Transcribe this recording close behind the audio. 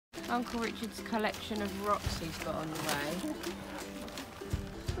Uncle Richard's collection of rocks he's got on the way.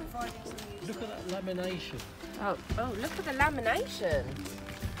 Look at that lamination. Oh, look at the lamination.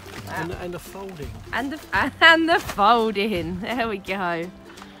 Wow. And the folding. And the folding. There we go.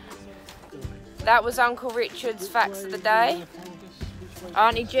 That was Uncle Richard's facts of the day.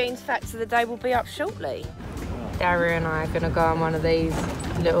 Auntie Jean's facts of the day will be up shortly. Daria and I are going to go on one of these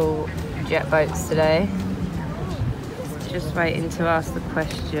little jet boats today. Just waiting to ask the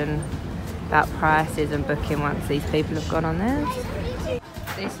question about prices and booking once these people have gone on theirs.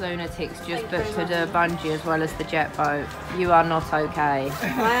 This lunatic's just booked to the Bundgy as well as the jet boat. You are not okay.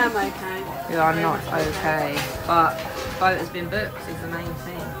 I am okay. You are not okay. But the boat has been booked is the main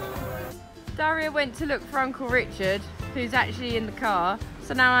thing. Daria went to look for Uncle Richard, who's actually in the car.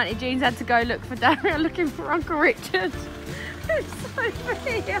 So now Auntie Jean's had to go look for Daria looking for Uncle Richard. It's so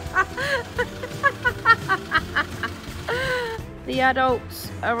funny. The adults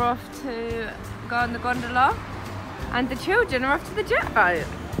are off to go on the gondola and the children are off to the jet boat.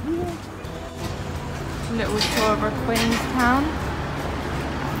 A little tour of Queenstown.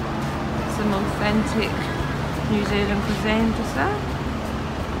 Some authentic New Zealand cuisine to serve.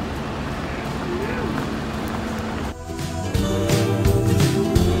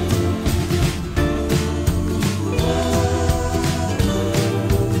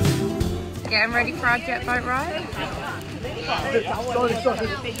 Getting ready for our jet boat ride.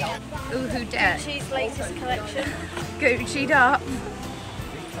 Ooh, who dat? Gucci's latest collection. Gucci'd up.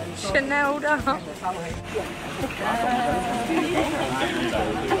 Chanel'd up.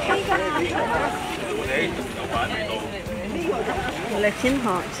 Looking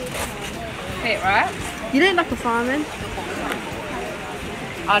hot. Fit, right? You look like a fireman.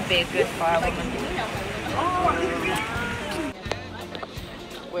 I'd be a good firewoman.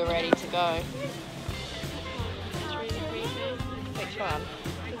 We're ready to go. Which one?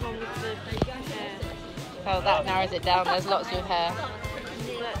 The one with the hair. Oh, that narrows it down. There's lots of hair. The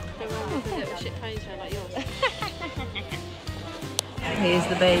one with the little shit ponytail like yours. Here's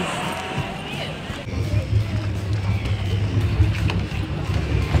the beast.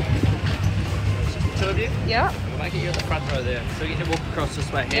 Two of you? Yep. We'll make it you at the front row there. So you can walk across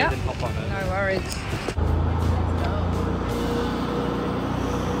this way here, Yep. then hop on it. No worries.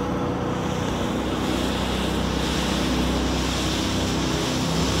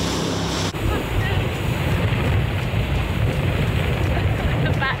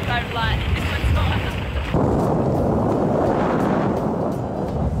 The back don't like it.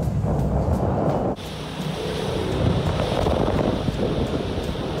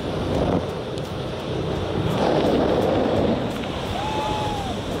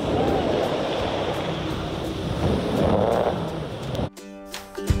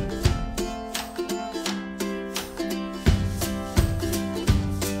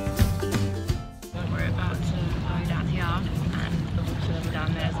 We're about to go down the yard and the water level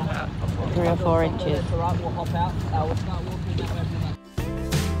down there is about 3 or 4 inches. That's alright, we'll hop out. We'll start walking that way from there.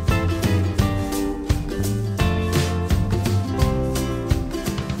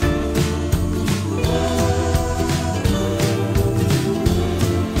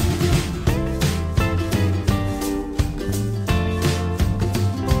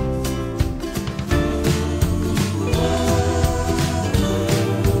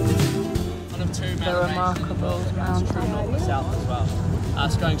 The remarkable mountain. North and south as well.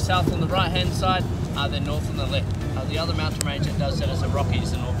 It's going south on the right hand side, then north on the left. The other mountain range that does that is the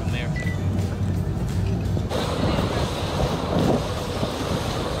Rockies in North America.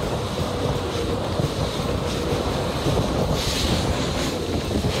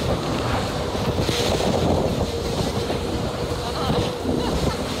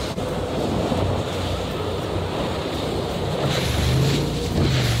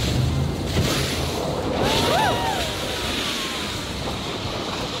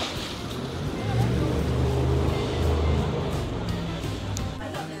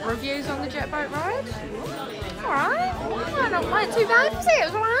 Reviews on the jet boat ride? Alright, not too bad, was it? It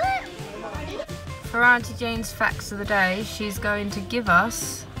was alright. For Auntie Jean's facts of the day, she's going to give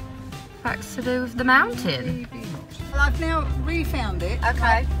us facts to do with the mountain. Well, I've now refound it.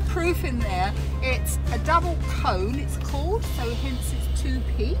 Okay. Proof in there. It's a double cone, it's called, so hence it's 2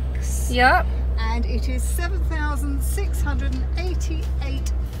 peaks. Yep. And it is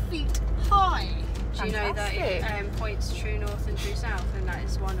 7,688 feet high. Do you know that it points true north and true south, and that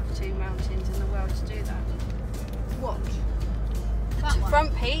is one of 2 mountains in the world to do that? What? The That one?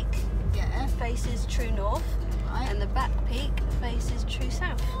 front peak Yeah. faces true north, Right. and the back peak faces true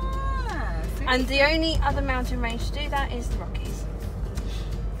south. Ah, see? And the only other mountain range to do that is the Rockies.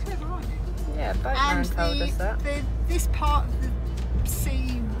 Clever, aren't you? Yeah, boatman And told us that. this part of the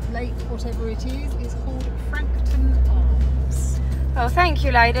sea lake, whatever it is called Frankton Arms. Well, thank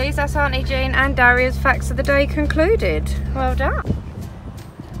you, ladies. That's Auntie Jean and Daria's facts of the day concluded. Well done.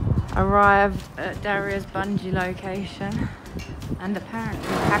 Arrived at Daria's bungee location, and apparently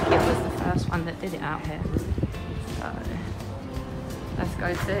Packet was the first one that did it out here. So let's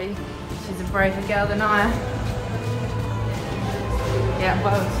go see. She's a braver girl than I am. Yeah,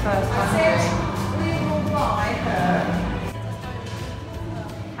 Bo's first bungee.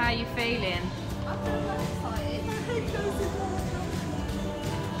 How are you feeling?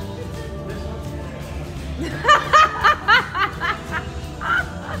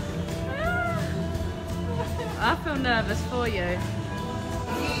 I feel nervous for you.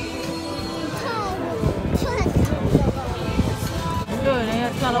 Good,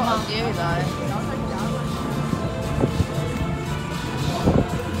 it's not about you though.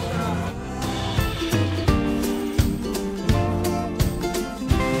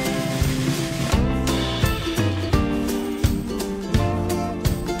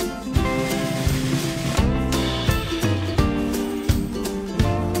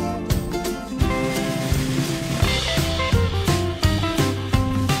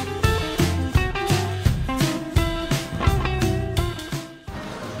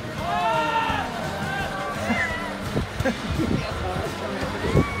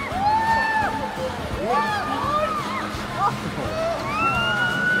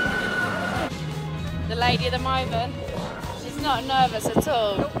 The lady at the moment, she's not nervous at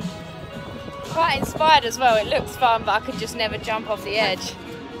all. Quite inspired as well. It looks fun, but I could just never jump off the edge.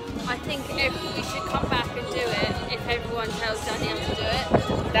 I think if we should come back and do it if everyone tells Danielle to do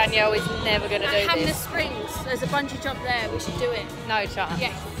it. Danielle is never going to do Hamner this. Springs, there's a bungee jump there, we should do it. No chance.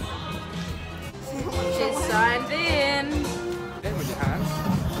 Yes. She's signed in. In with your hands.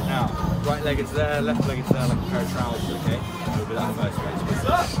 Now, right leg is there, left leg is there, like a pair of trousers, okay? We'll do that first race.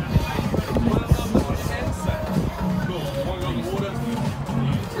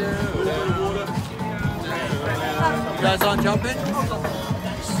 You guys aren't jumping? There's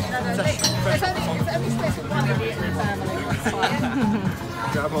only space for one idiot in the family. That's fine.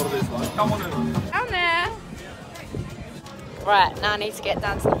 Grab hold of this one. Come on in. Down there. Right, now I need to get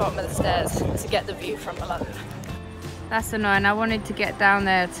down to the bottom of the stairs to get the view from below. That's annoying. I wanted to get down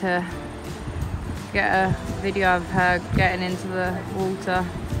there to get a video of her getting into the water,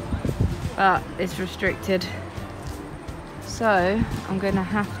 but it's restricted. So I'm going to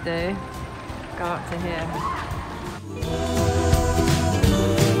have to go up to here.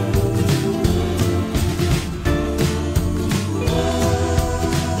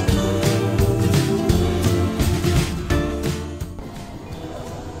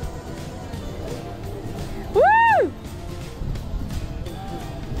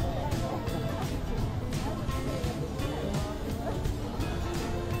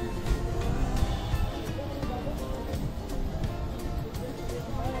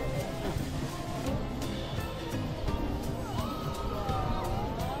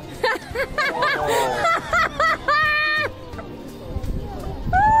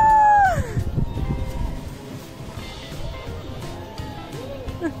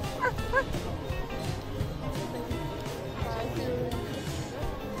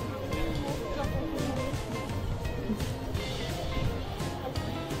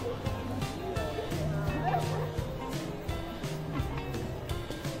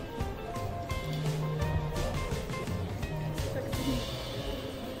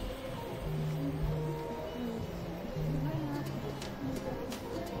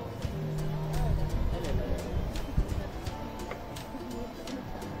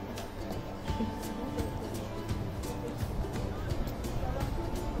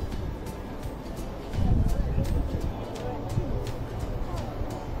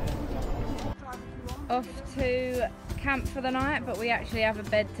 Off to camp for the night, but we actually have a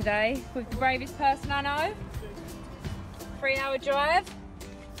bed today with the bravest person I know. 3-hour drive.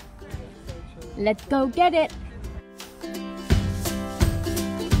 Let's go get it.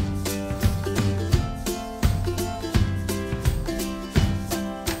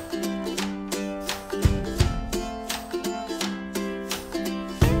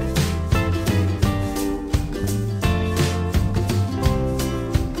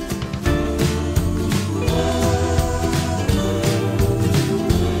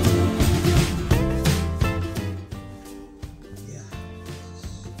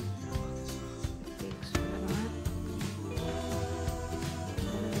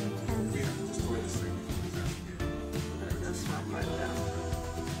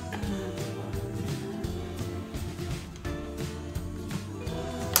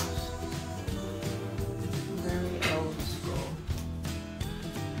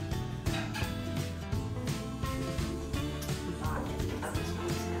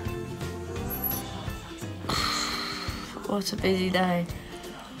 What a busy day.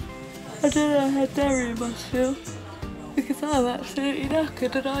 I don't know how Daria must feel, because I'm absolutely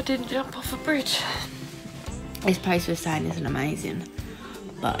knackered and I didn't jump off a bridge. This place we're staying isn't amazing,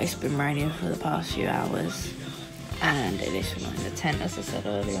 but it's been raining for the past few hours, and it is from in the tent, as I said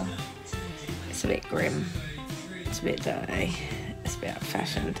earlier. It's a bit grim, it's a bit dirty, it's a bit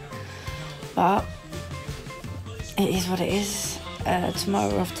old-fashioned, but it is what it is.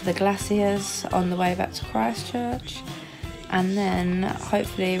 Tomorrow we're off to the glaciers on the way back to Christchurch, and then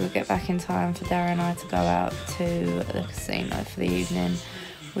hopefully we'll get back in time for Daria and I to go out to the casino for the evening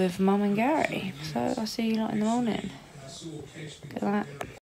with Mum and Gary. So I'll see you lot in the morning. Good night.